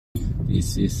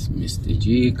This is Mr.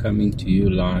 G coming to you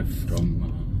live from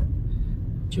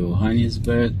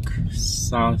Johannesburg,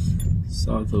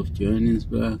 south of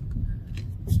Johannesburg.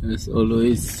 As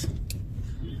always,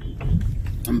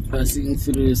 I'm passing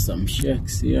through some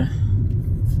shacks here.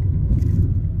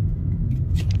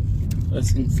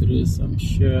 Passing through some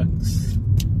shacks.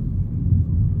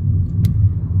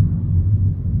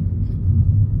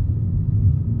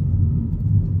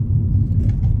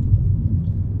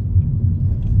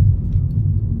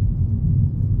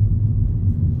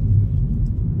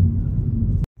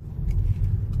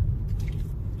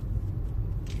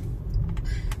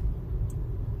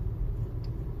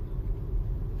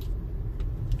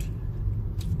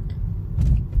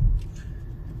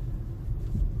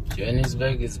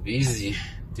 Johannesburg is busy.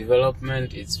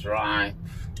 Development is ripe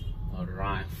or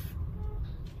rife.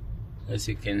 As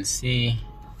you can see,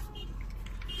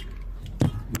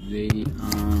 they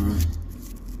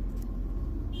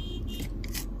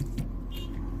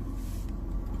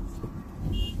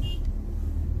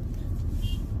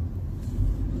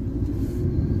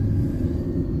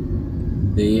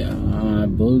are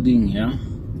building here.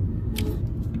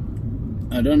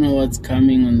 I don't know what's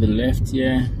coming on the left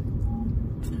here.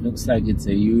 Looks like it's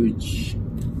a huge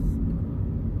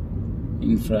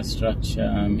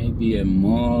infrastructure, maybe a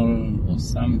mall or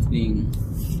something.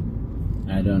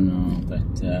 I don't know, but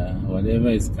whatever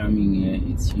is coming here,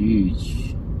 it's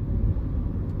huge.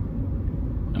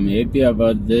 I'm happy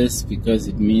about this because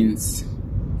it means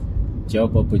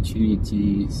job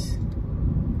opportunities.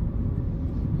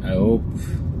 I hope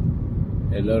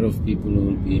a lot of people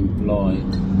will be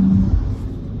employed.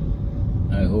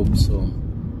 I hope so.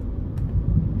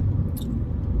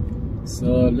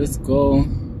 So let's go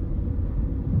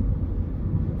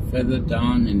further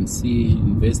down and see,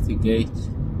 investigate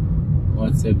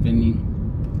what's happening.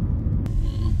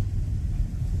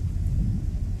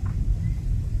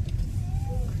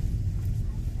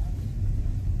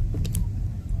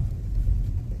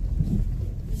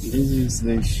 This is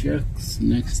the shacks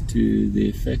next to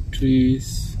the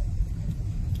factories.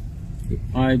 The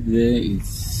pipe there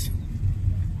is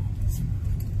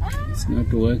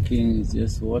not working, it's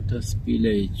just water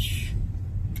spillage.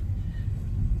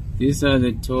 These are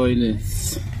the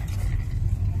toilets.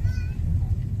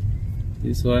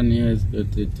 This one here has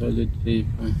got the toilet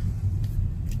paper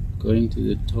going to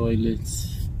the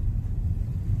toilets.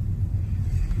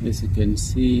 As you can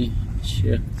see,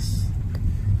 shacks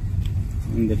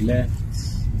on the left.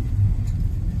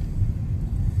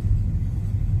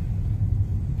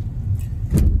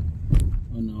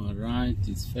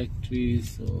 It's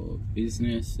factories or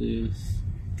businesses.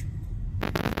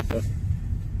 So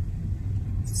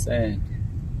it's sad.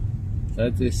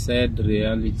 That's a sad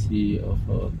reality of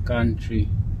our country,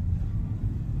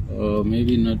 or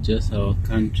maybe not just our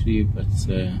country, but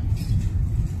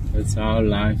that's how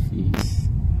life is.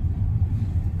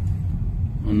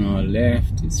 On our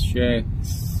left is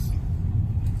shacks,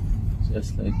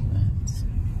 just like that.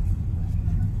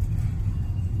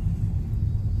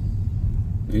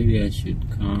 Maybe I should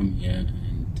come here and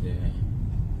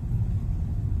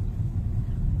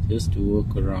just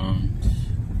walk around.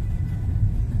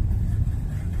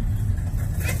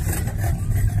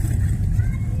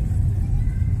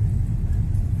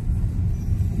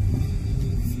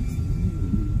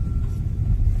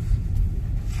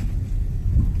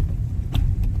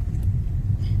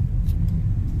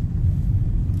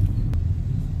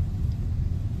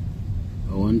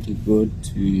 I want to go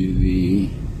to the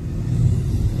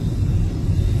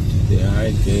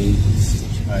Highgate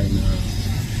China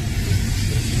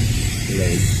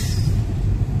place.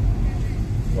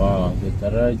 Wow, the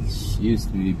garage used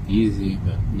to be busy,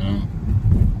 but now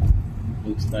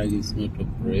looks like it's not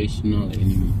operational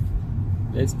anymore.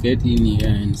 Let's get in here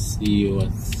and see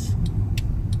what's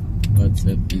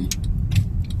happening.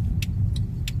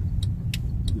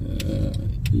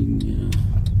 In here.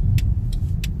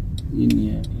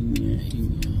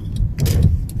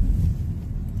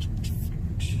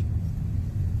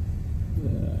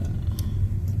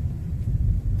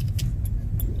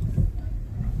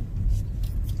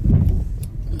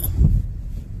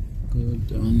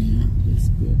 Down here, let's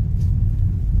go.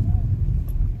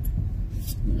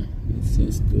 Let's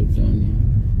just go down here.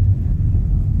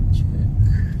 Check.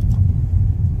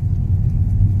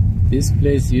 This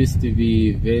place used to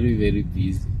be very, very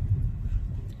busy.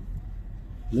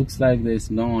 Looks like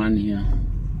there's no one here.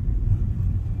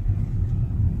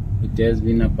 It has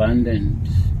been abandoned.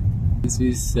 This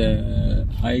is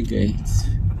Highgate.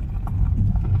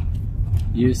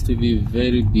 Used to be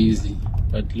very busy,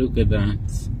 but look at that.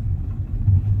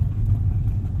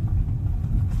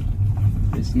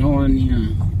 There's no one here.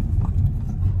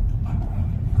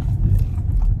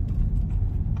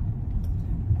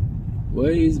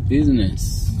 Where is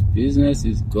business? Business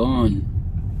is gone.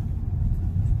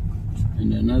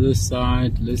 And another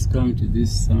side, let's come to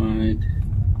this side.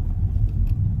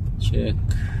 Check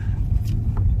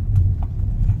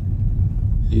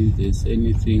if there's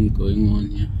anything going on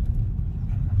here.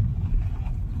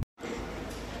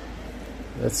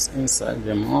 That's inside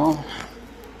the mall.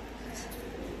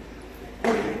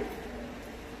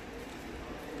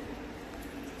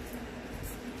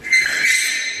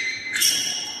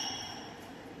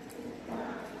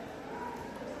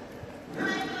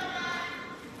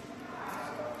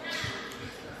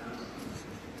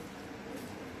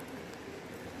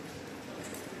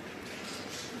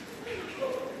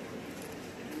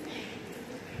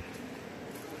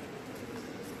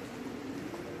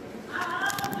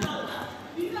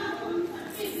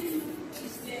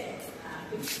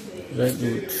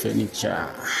 Redwood furniture.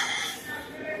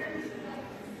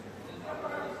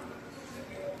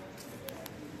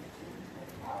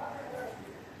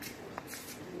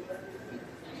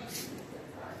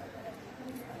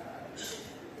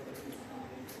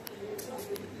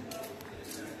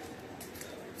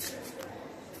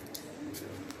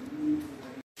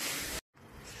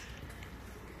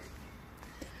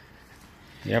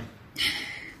 Yep.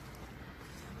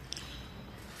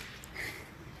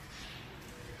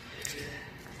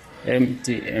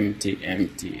 Empty, empty,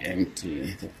 empty,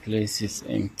 empty. The place is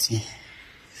empty.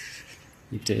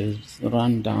 It is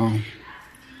run down.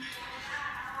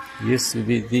 Used to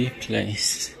be the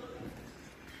place.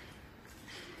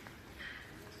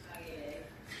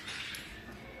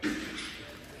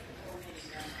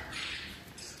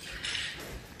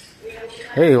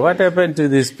 Hey, what happened to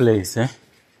this place, eh?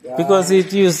 Because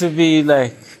it used to be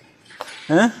like,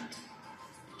 huh?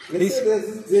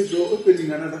 They're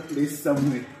opening another place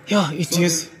somewhere. Yeah, it so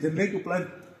used. They make a plan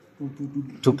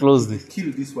to close this.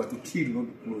 Kill this one, to kill, not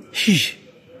to close.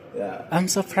 Yeah. I'm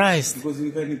surprised. Because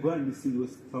you can go and see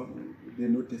those. They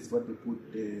notice what they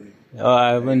put there. Oh,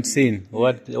 I haven't seen.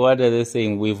 What are they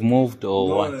saying? We've moved or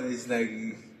no, what? No, it's like.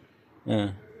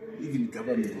 Yeah. Even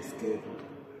government is scared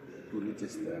to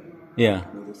register. Yeah.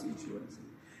 Those insurance.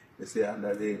 They say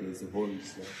under there is a hole.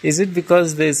 Is it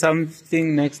because there's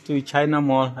something next to China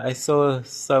Mall? I saw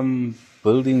some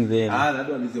building there. Ah, that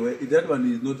one is that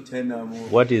one is not China Mall.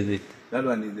 What is it? That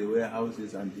one is the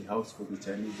warehouses and the house for the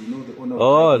Chinese. You know the owner.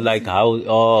 Oh, of like house.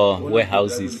 Oh,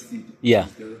 warehouses. Yeah.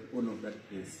 Is the owner of that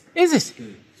place. Is it?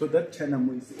 Yeah. So that China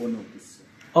Mall is the owner of this.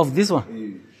 Of this one.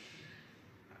 Yeah.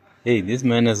 Hey, this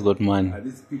man has got money.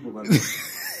 These people are.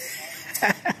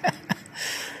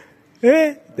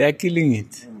 Hey, they're killing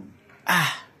it.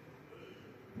 Ah.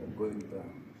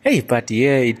 Hey, but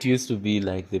yeah, it used to be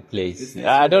like the place.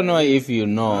 I don't know if you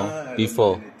know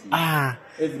before.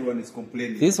 Everyone is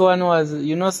complaining. This one was,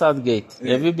 you know, Southgate.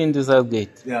 Yeah. Have you been to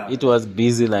Southgate? Yeah. It was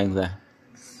busy like that.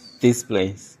 This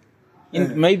place.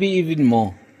 Maybe even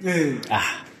more.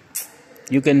 Yeah.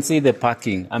 You can see the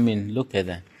parking. I mean, look at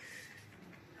that.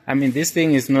 I mean, this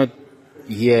thing is not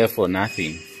here for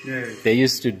nothing. Yeah. They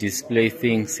used to display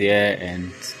things here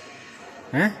and...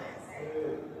 Huh?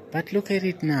 But look at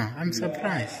it now. I'm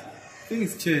surprised.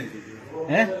 Things change.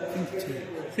 Eh? Things change.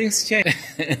 Things change.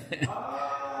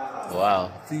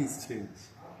 Wow. Things change.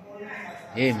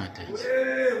 Hey, my dad.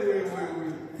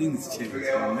 Things change.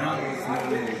 Now it's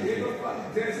not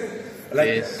like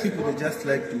yes. People they just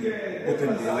like to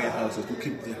open their warehouses to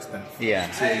keep their stuff.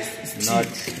 Yeah. So it's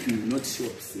not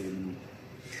shops.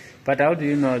 But how do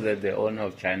you know that the owner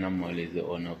of China Mall is the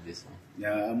owner of this one?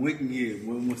 Yeah, I'm working here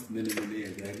almost many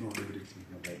years. I know everything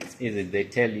about this. Is it they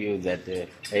tell you that,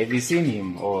 have you seen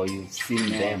him or you've seen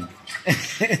them?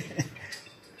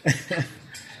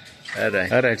 All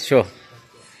right, sure.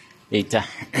 Later.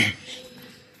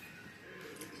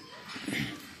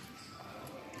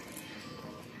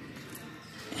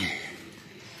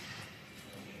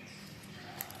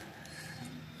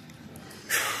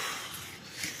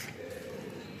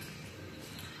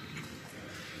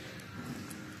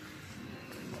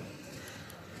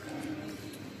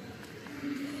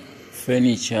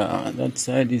 Furniture, that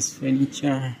side is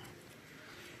furniture.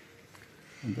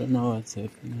 I don't know what's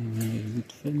happening here. Is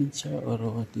it furniture or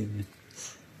what is it?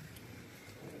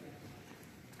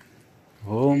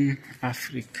 Home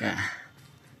Africa.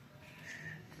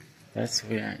 That's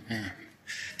where I am.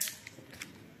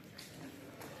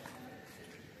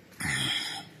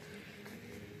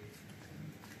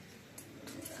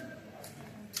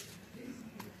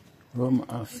 Home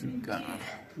Africa.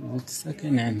 Is it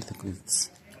second-hand goods?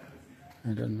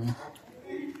 I don't know.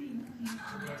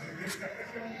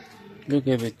 Look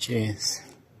at the chairs.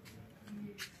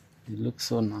 It looks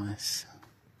so nice.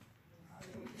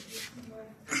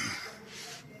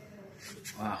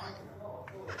 Wow.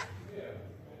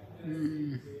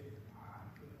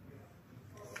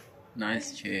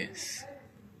 Nice chairs.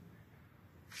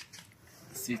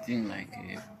 Sitting like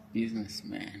a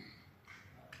businessman.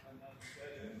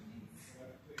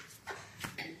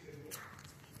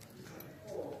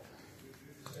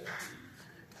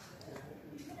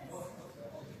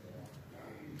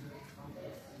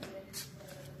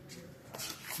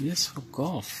 Yes, for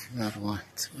golf. Or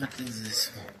what? What is this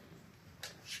for?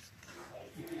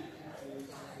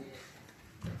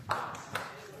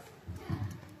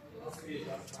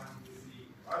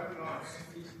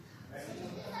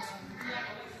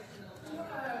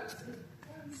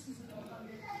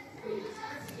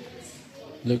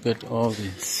 Look at all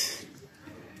this.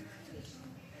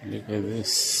 Look at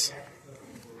this.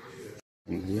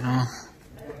 Yeah.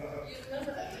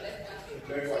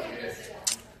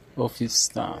 Office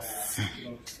staff.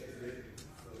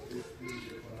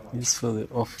 This for the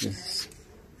office.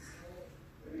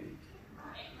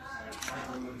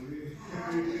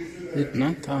 It's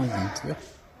 9,000, yeah.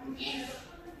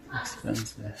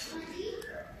 Expensive.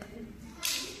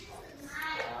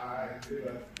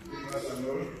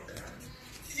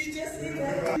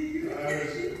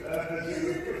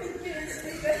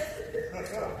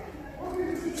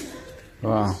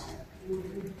 Wow.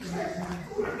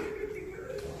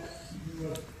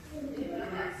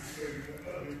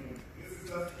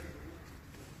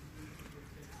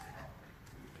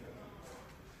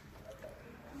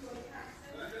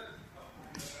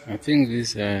 I think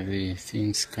these are the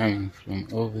things coming from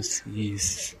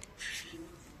overseas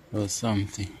or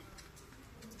something.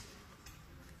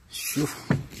 Shoo.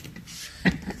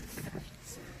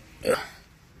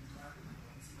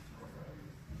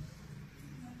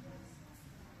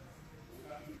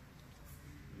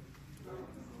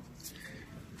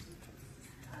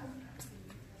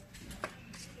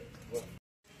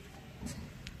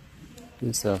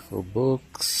 These are for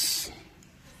books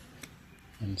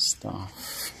and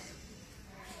stuff.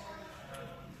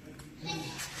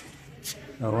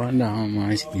 I wonder how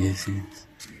much this is.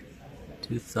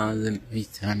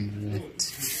 2,800.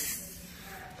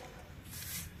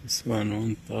 This one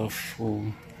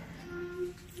 1,004.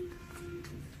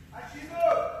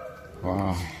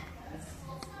 Wow.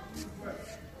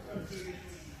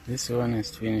 This one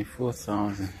is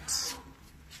 24,000.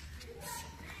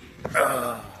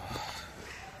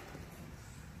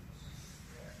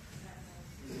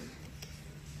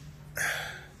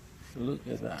 Look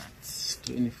at that,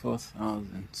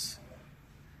 24,000.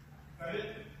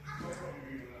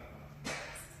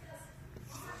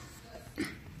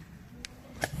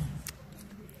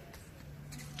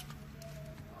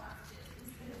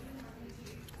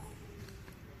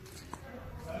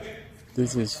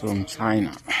 This is from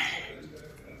China.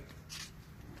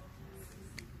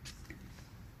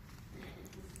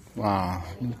 Wow,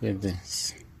 look at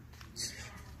this.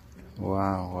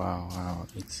 Wow, wow, wow.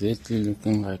 Exactly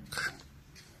looking like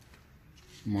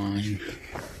mine.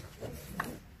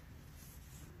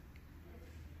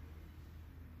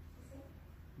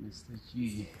 Mr.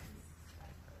 G.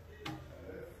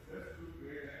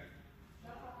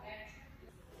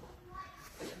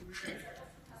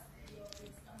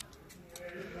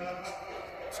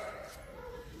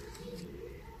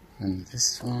 And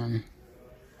this one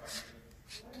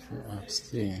for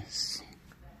upstairs.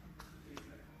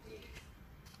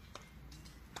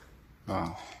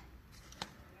 Wow.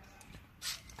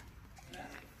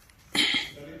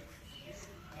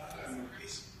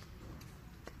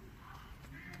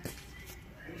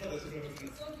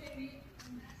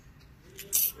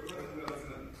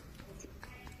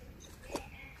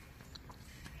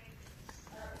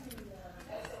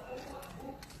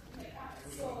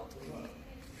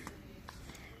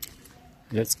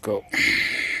 Let's go.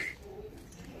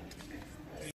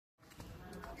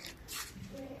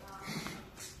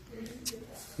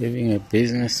 Having a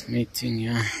business meeting,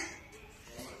 yeah.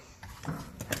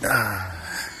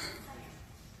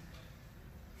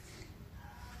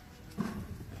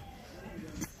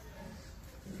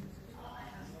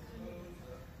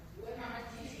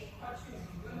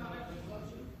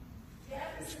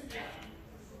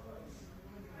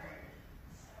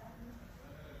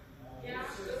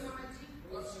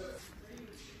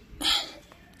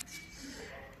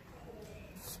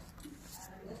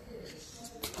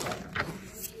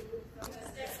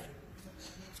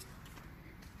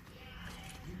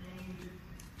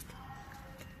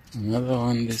 Another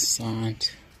one this side.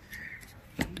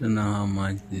 Don't know how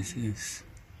much this is.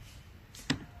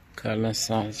 Color,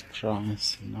 size,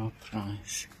 price, no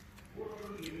price.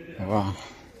 Wow.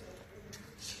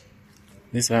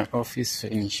 These are office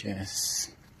furnitures.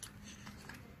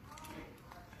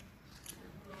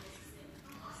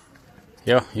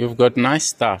 Yeah, you've got nice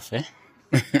stuff, eh?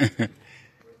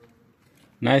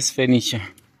 Nice furniture.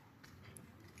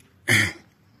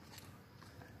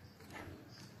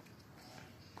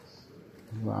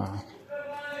 Wow.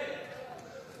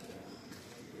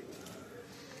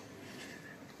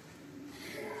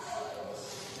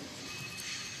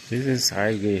 This is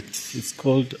Highgate. It's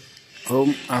called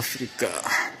Home Africa.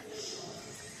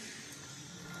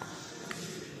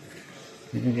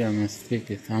 Maybe I must take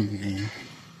a thumbnail.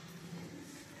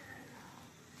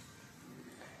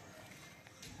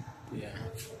 Yeah.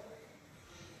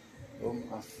 Home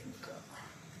Africa.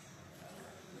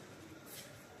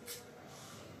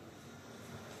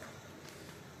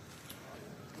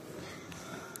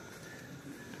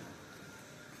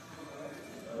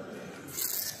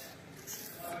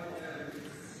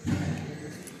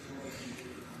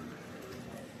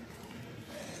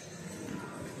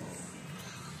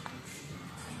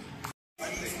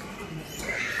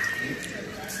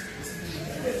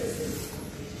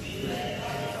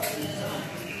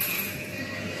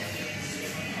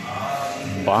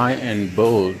 Buy and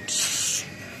build.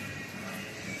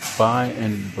 Buy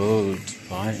and build.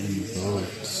 Buy and build.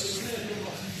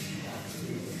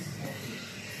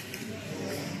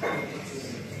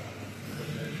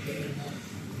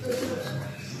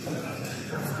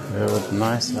 Very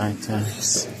nice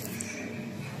items.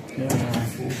 Yeah,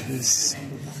 this is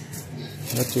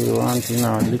what we want in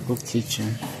our little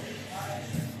kitchen.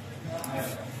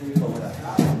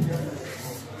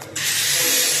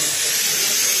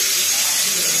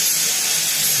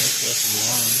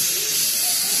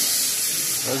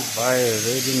 Let's buy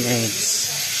ready-made.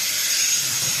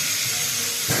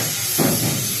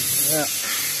 Yeah,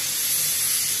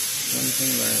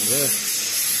 something like this.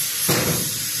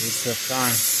 It's a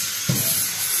fine.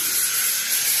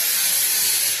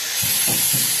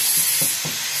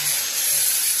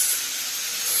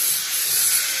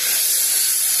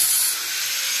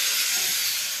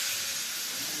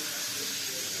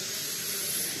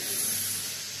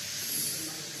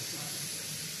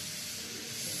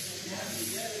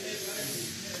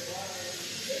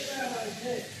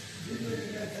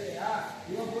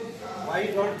 Why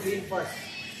you don't clean first?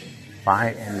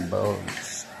 Buy and build.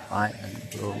 Buy and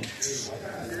build.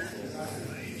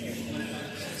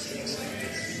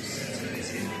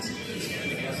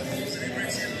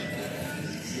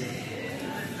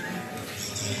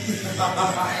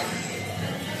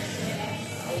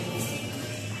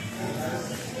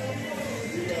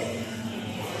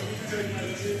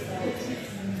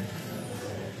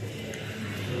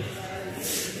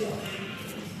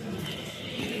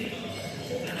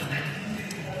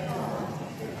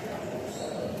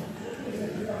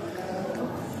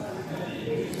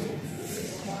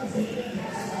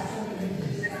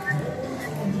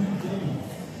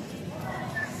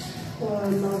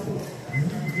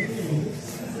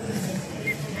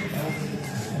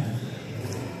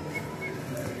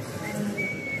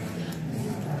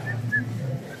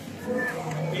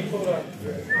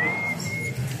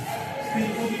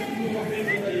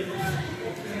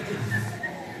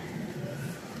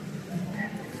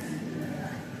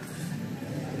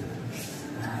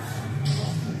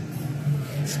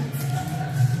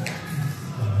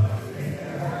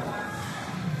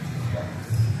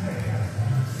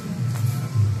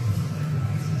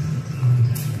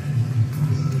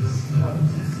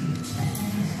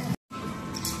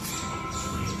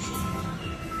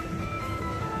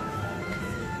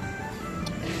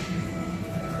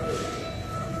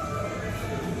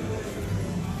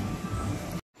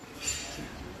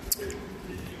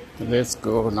 Let's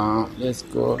go now. Let's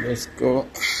go. Let's go.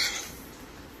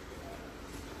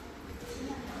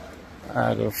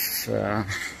 Out of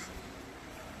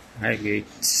Highgate.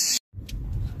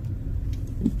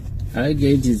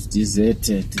 Highgate is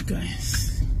deserted,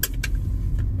 guys.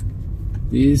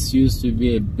 This used to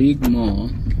be a big mall,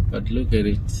 but look at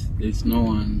it. There's no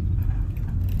one.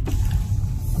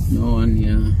 No one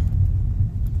here.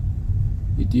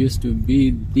 It used to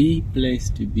be the place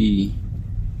to be.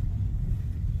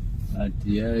 But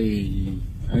yeah,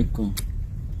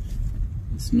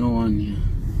 there's no one here.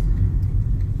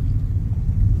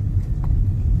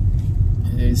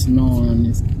 There's no one.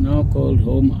 It's now called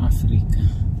Home Africa.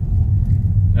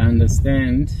 I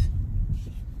understand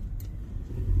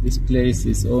this place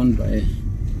is owned by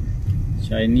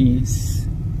Chinese,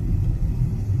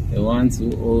 the ones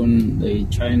who own the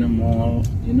China Mall.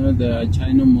 You know, there are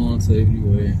China malls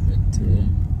everywhere, but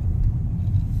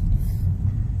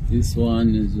this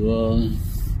one as well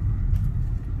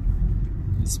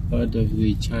is part of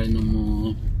the China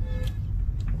Mall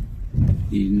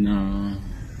in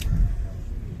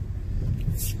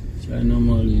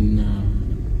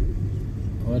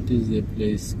What is the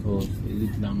place called? Is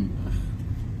it Lambach?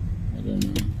 I don't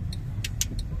know.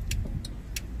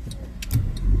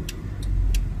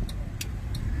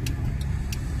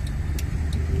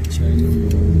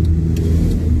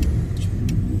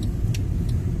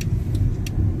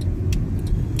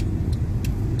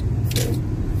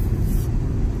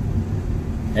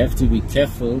 Have to be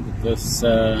careful because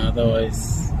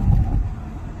otherwise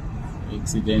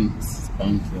accidents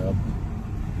bound to happen.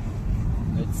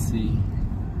 Let's see.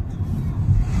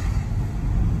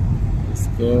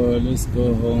 Let's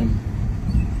go home.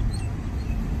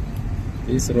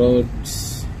 This road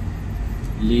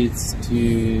leads to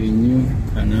New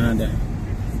Canada.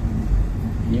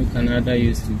 New Canada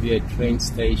used to be a train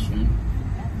station,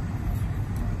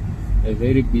 a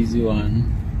very busy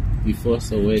one before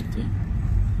Soweto.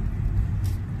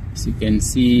 As you can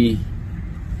see,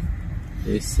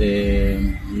 there's a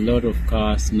lot of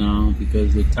cars now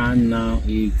because the time now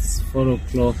is 4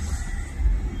 o'clock.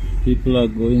 People are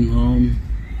going home.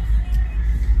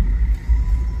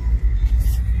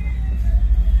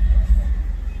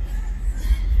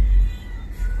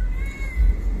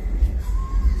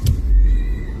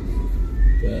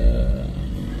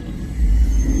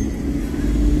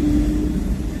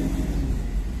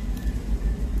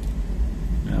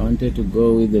 I wanted to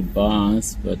go with the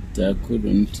bus, but I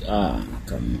couldn't. Come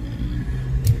on.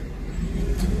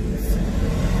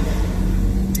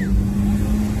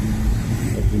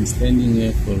 I've been standing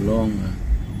here for longer.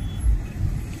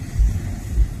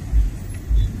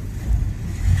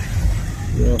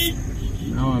 So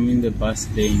now I'm in the bus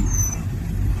lane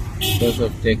because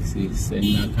of taxis,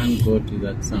 and I can't go to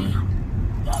that side.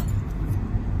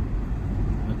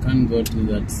 I can't go to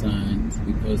that side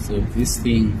because of this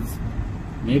thing.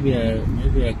 Maybe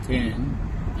I can.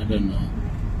 I don't know.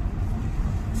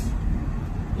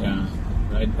 Yeah,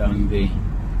 right down there.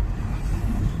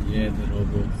 Yeah, the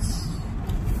robots.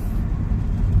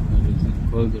 What is it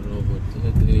called? The robot.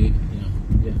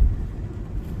 Yeah.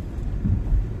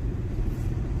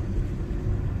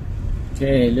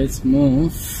 Okay, let's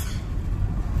move.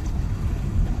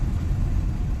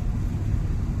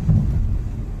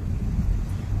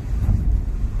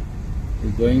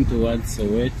 We're going towards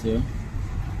Soweto.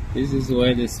 This is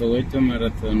where the Soweto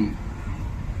Marathon.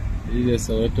 This is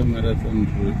the Soweto Marathon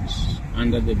route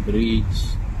under the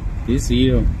bridge. This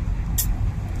hill.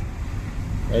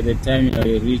 By the time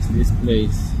you reach this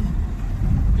place,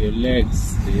 your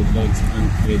legs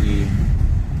can't carry you.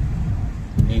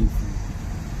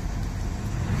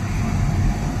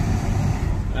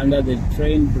 Under the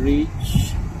train bridge.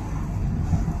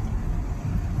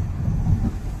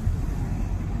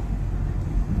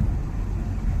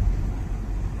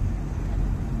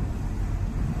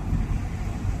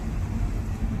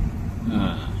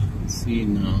 See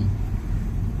now.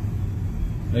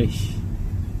 Eish.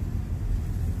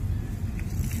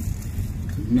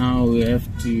 Now we have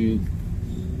to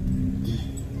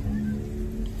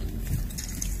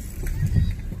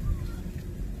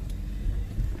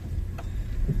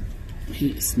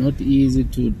it's not easy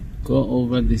to go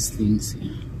over these things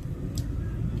here.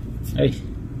 Hey,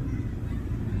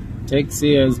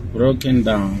 taxi has broken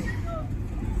down.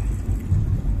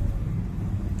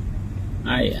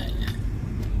 Aye.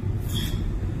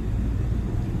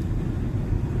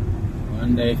 I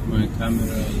wonder if my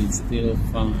camera is still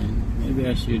fine. Maybe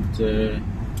I should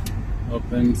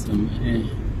open some air.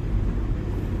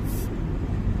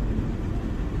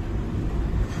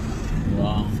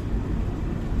 Wow.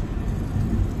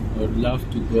 I would love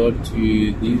to go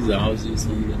to these houses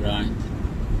on the right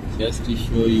just to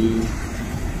show you.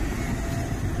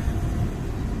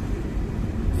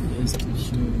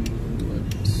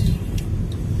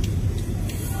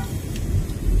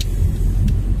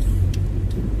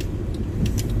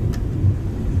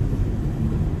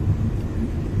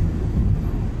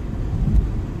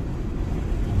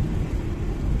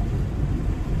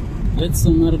 Let's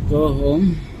not go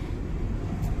home.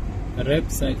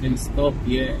 Perhaps I can stop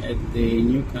here at the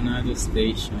New Canada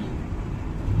station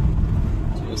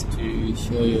just to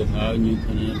show you how New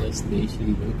Canada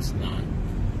station looks like.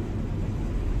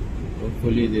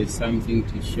 Hopefully there's something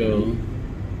to show.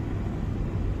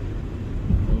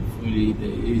 Hopefully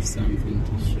there is something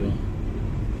to show.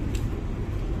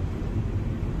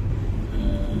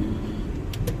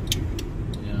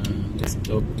 Yeah, let's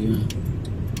stop here.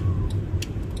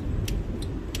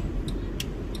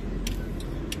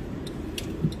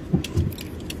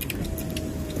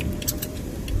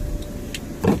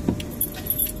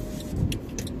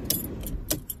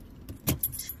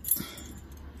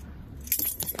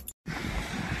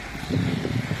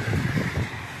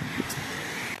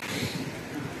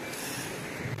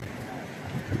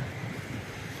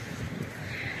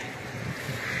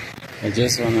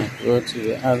 just want to go to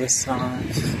the other side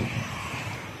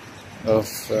of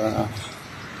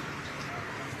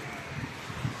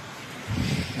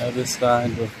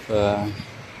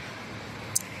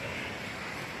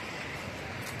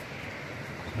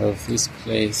this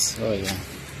place. Oh yeah,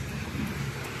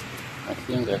 I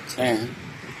think I can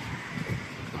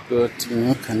go to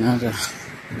New Canada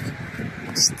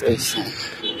station.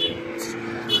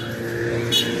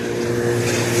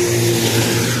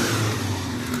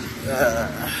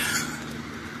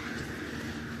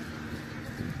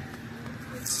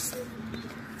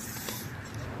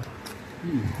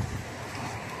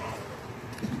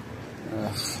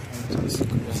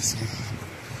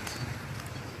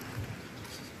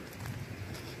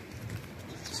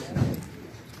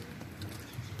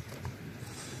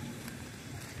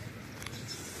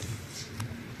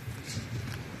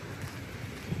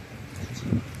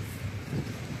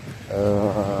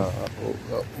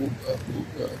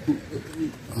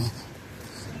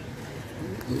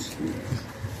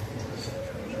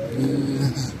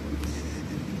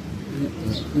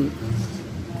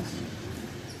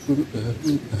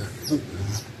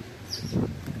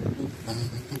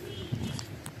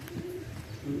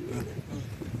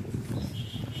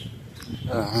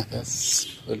 That's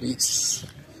police.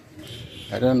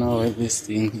 I don't know where this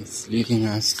thing is leading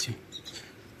us to.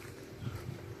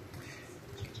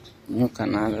 New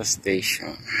Canada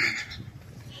station.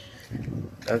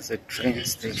 That's a train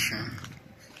station.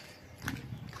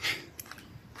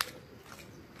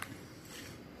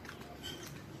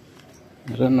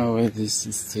 I don't know where this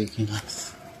is taking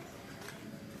us.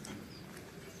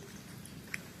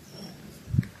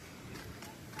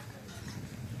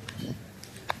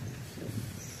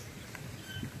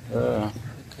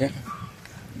 Okay.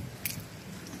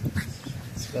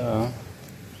 So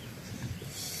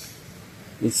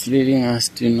it's leading us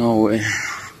to nowhere.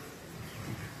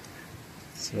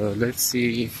 So let's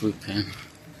see if we can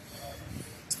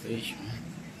station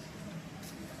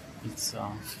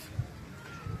itself.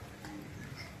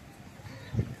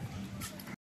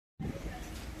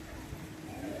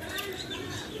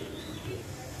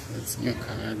 That's New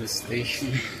Canada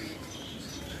station.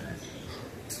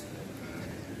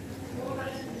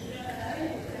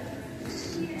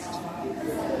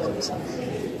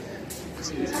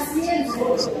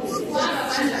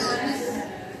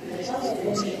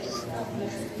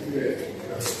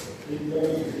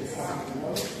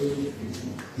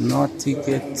 No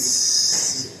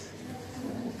tickets.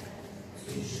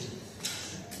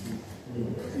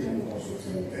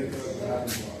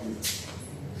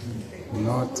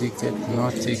 No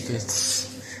tickets.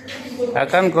 I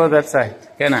can't go that side,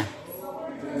 can I?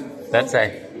 That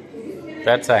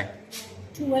side.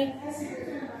 To where?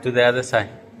 To the other side.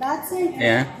 That's it?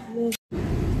 Yeah.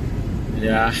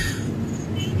 Yeah.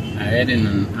 I had an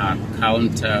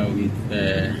encounter with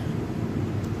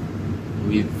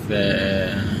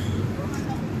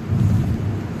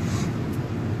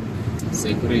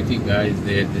security guys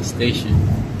there at the station.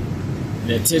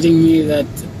 They're telling me that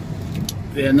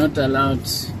they're not allowed.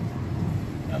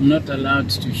 I'm not allowed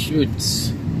to shoot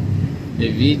the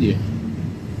video.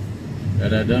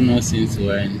 But I don't know since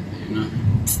when, you know.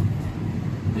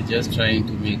 They're just trying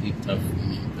to make it tough for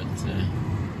me. But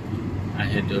I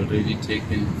had already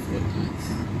taken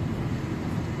photos.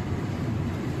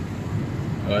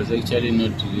 I was actually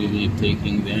not really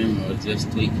taking them. I was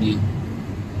just taking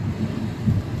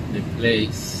the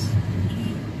place.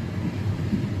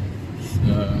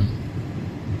 So,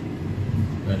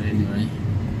 but anyway,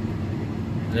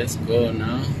 let's go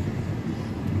now.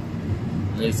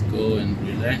 Let's go and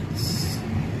relax.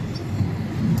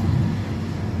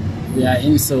 We are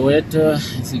in Soweto,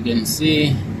 as you can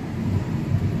see.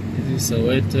 This is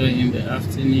Soweto in the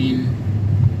afternoon.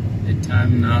 The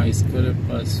time now is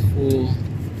 4:15.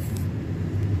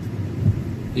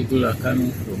 People are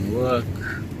coming from work.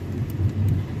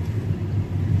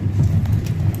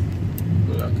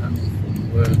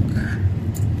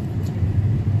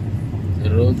 The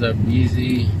roads are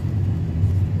busy.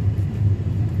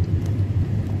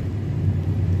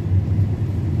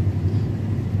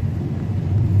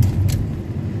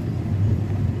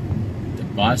 The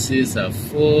buses are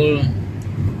full.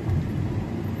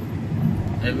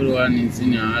 Everyone is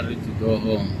in a hurry to go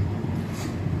home.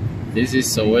 This is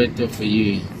Soweto for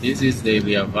you. This is the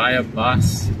Via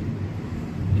bus.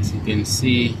 As you can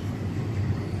see,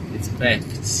 it's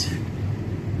packed.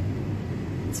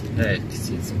 It's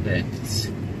packed.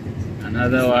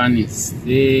 Another one is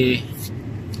there.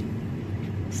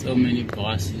 So many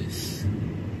buses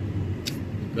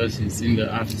because it's in the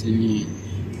afternoon.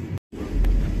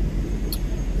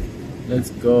 Let's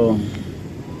go.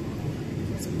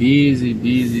 It's busy,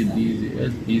 busy, busy,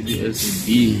 as busy as a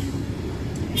bee.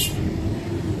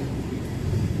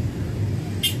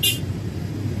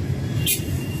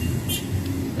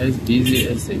 As busy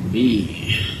as a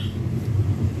bee.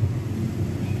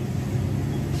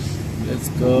 Let's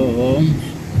go home.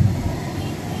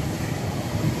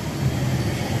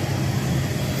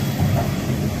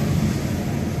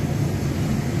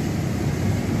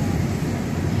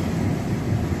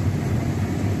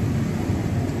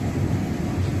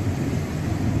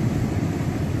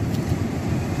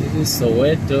 This is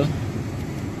Soweto,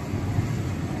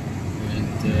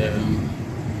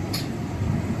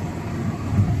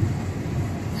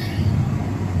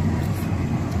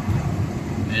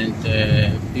 and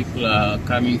people are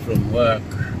coming from work.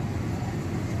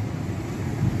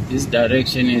 This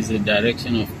direction is the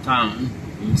direction of town.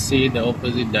 You see the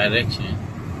opposite direction.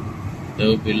 There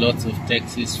will be lots of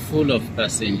taxis full of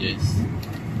passengers,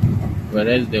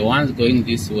 whereas the ones going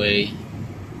this way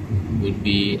would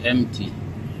be empty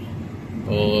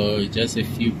or just a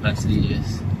few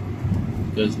passengers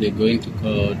because they're going to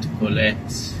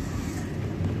collect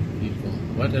people.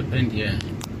 What happened here?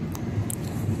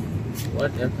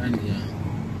 What happened here?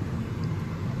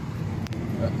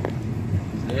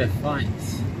 Is there a fight?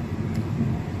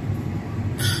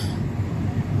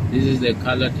 This is the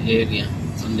colored area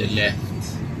on the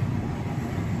left.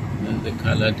 That's the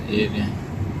colored area.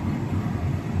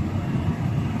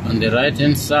 On the right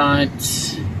hand side,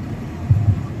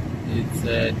 it's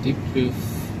a deep roof.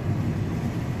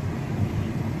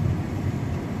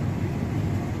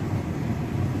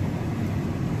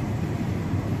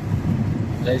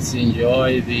 Let's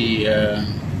enjoy the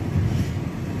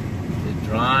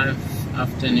drive,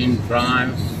 afternoon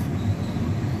drive.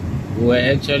 We were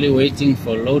actually waiting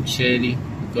for load shedding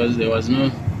because there was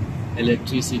no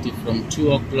electricity from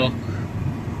 2 o'clock.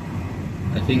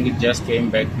 I think it just came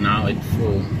back now at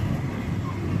 4.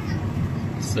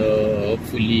 So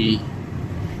hopefully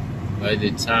by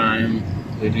the time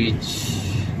we reach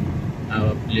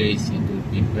our place it will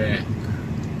be back.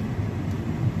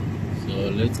 So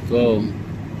let's go.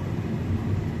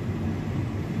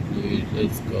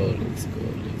 Let's go.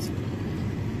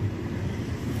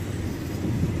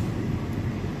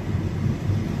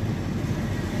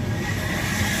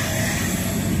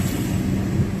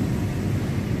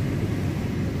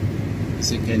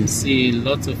 As you can see,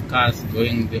 lots of cars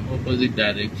going the opposite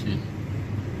direction.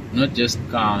 Not just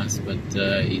cars, but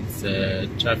it's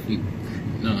traffic.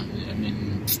 No, I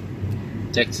mean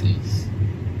taxis.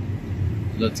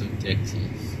 Lots of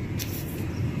taxis.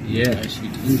 Yeah, I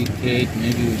should indicate.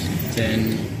 Maybe we should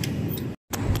turn.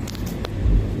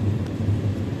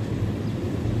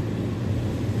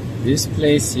 This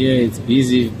place here, it's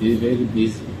busy, very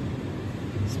busy,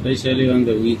 especially on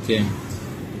the weekend.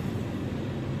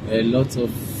 Lots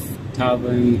of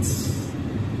taverns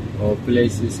or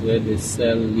places where they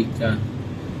sell liquor.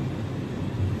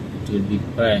 It will be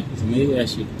packed. Maybe I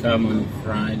should come on a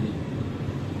Friday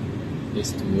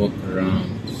just to walk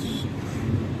around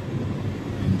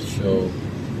and show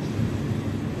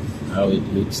how it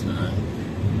looks like.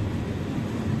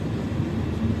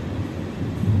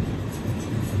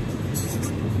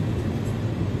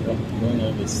 Don't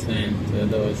understand,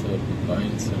 otherwise I'll be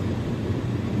buying some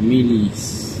milli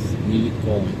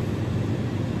corn.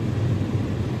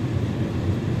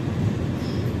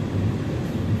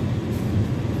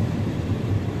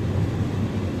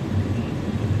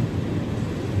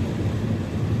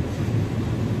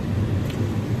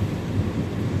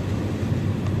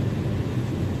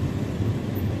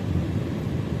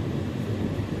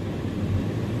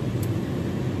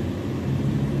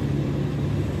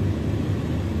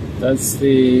 That's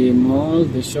the mall,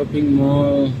 the shopping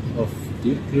mall of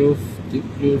Deep Roof,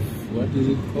 what is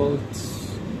it called?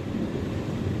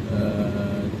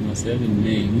 It must have a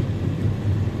name.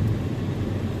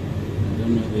 I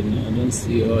don't know the name, I don't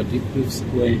see. Oh, Deep Roof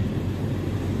Square.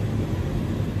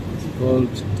 It's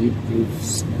called Deep Roof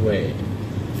Square.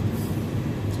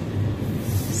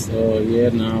 So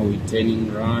here now we're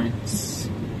turning right.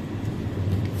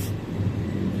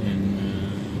 And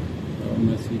how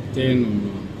must we turn or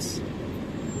not?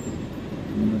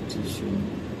 I'm not too sure.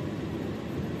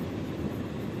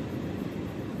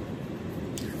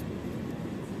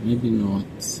 Maybe not.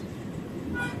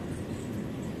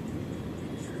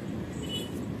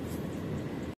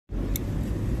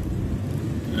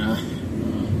 No,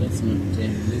 let's not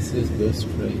turn. Let's just go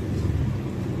straight.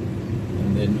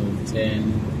 And then we'll turn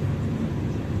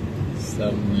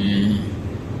somewhere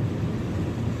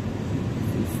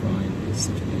to find the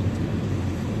street.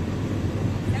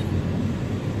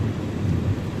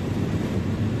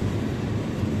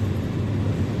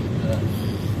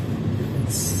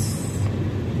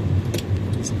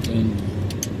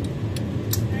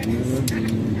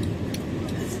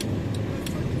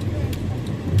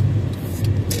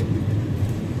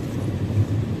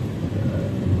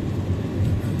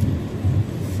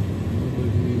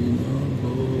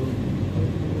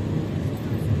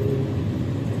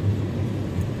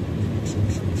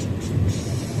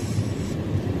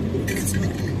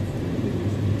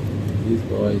 These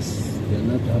boys, they're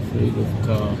not afraid of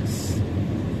cars.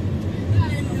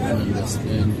 I don't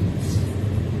understand it.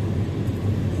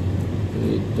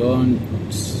 They don't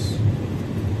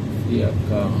fear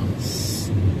cars.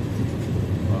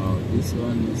 Wow, this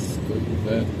one is going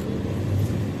back.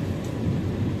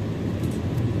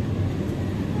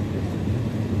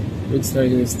 Looks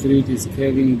like the street is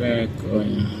curving back. Oh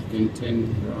yeah, I can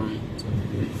turn right or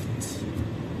left.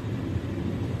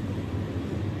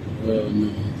 Oh no,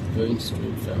 it's going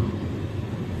straight down.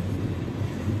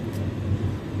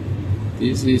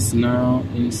 This is now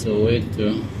in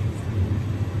Soweto.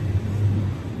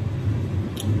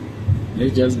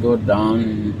 Let's just go down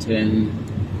and turn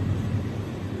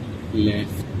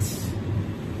left.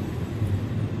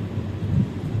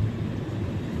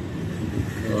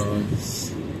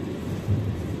 Because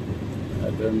I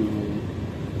don't know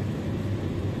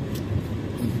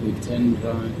if we turn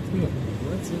right. Look,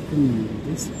 what's happening?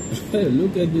 This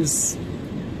look at this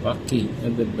bucket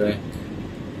at the back.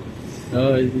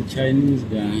 Oh, it's a Chinese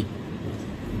guy.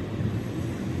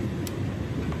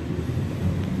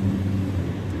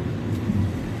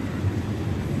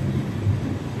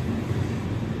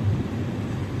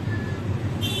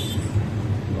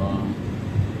 Wow.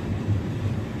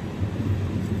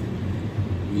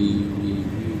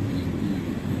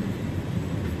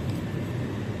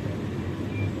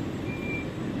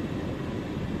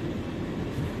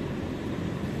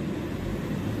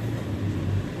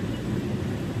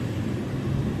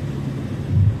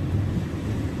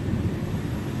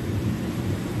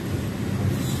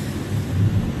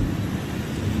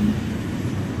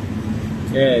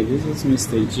 Okay, this is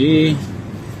Mr. G.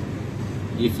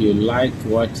 If you liked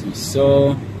what you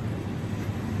saw,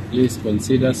 please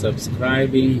consider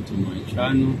subscribing to my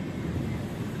channel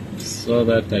so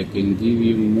that I can give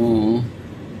you more.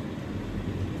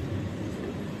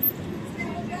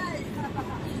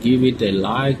 Give it a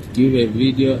like, give a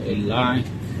video a like,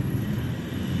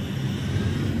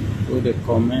 put a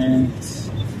comment.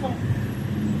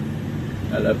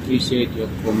 I'll appreciate your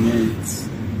comments.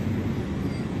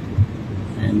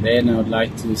 And then I would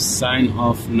like to sign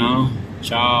off now.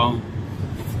 Ciao.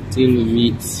 Till we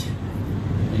meet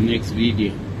in the next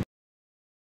video.